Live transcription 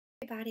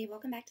everybody,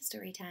 welcome back to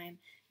Storytime.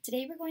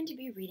 Today we're going to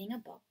be reading a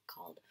book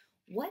called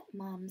What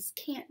Moms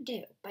Can't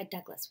Do by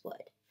Douglas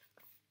Wood.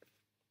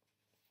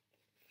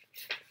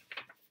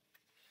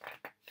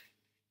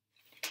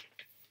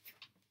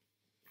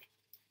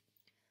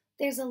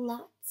 There's a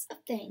lots of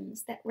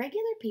things that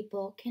regular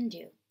people can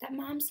do that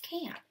moms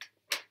can't.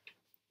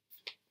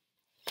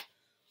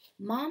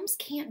 Moms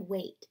can't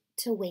wait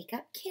to wake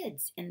up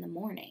kids in the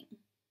morning.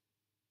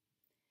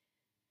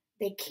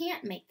 They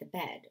can't make the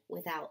bed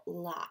without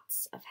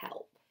lots of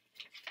help.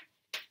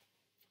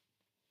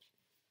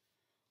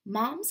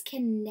 Moms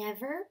can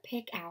never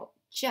pick out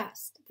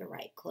just the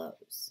right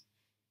clothes.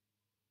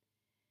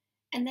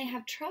 And they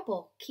have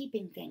trouble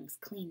keeping things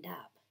cleaned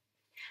up.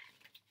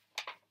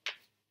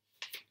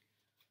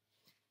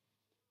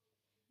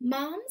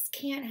 Moms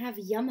can't have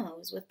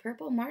yummos with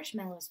purple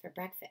marshmallows for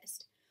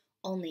breakfast.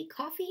 Only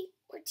coffee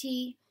or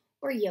tea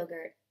or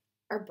yogurt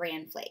or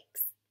bran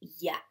flakes.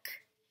 Yuck.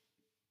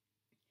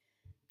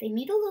 They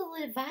need a little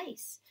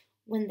advice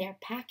when they're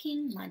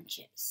packing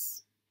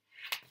lunches.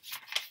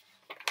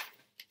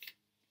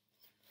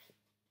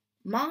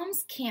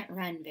 Moms can't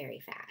run very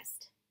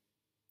fast.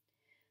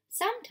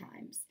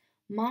 Sometimes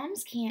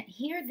moms can't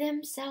hear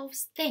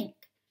themselves think,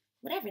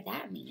 whatever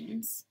that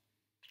means.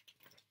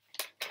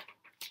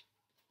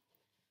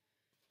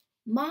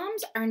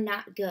 Moms are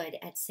not good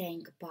at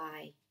saying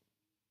goodbye,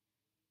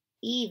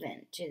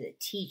 even to the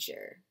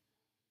teacher.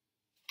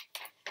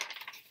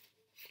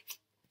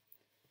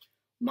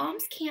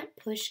 Moms can't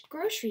push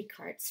grocery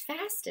carts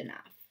fast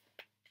enough.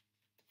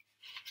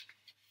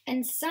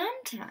 And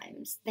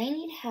sometimes they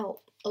need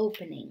help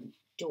opening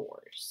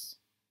doors.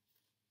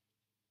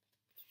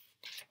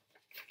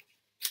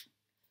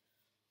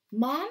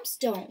 Moms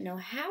don't know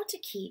how to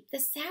keep the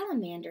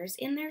salamanders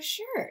in their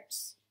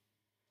shirts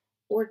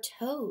or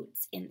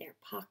toads in their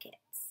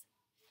pockets.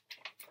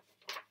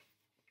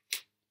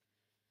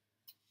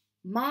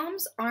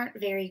 Moms aren't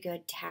very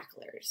good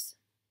tacklers,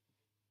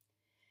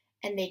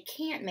 and they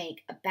can't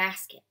make a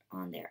basket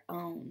on their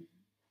own.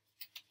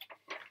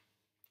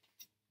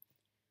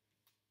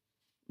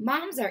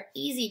 Moms are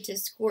easy to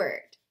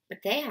squirt, but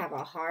they have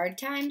a hard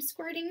time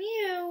squirting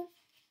you.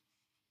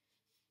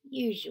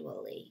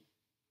 Usually.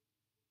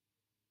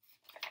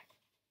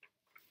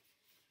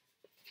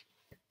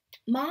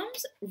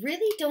 Moms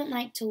really don't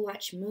like to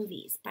watch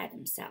movies by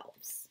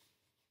themselves.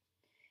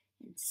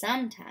 And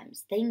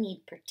sometimes they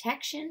need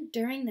protection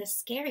during the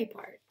scary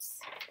parts.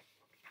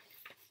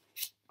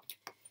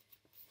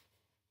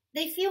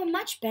 They feel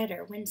much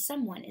better when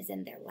someone is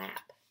in their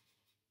lap.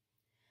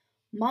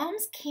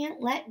 Moms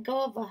can't let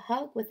go of a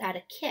hug without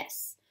a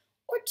kiss,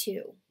 or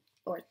two,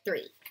 or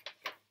three.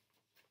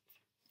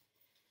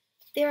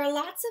 There are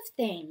lots of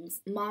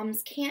things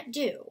moms can't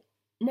do,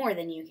 more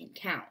than you can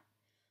count.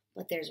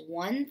 But there's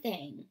one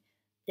thing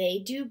they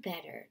do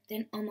better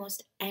than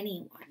almost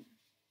anyone.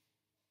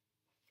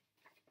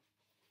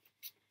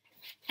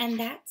 And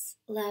that's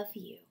love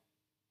you.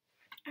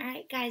 All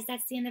right, guys,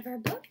 that's the end of our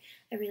book.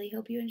 I really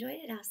hope you enjoyed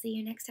it. I'll see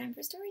you next time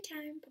for story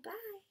time.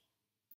 Bye-bye.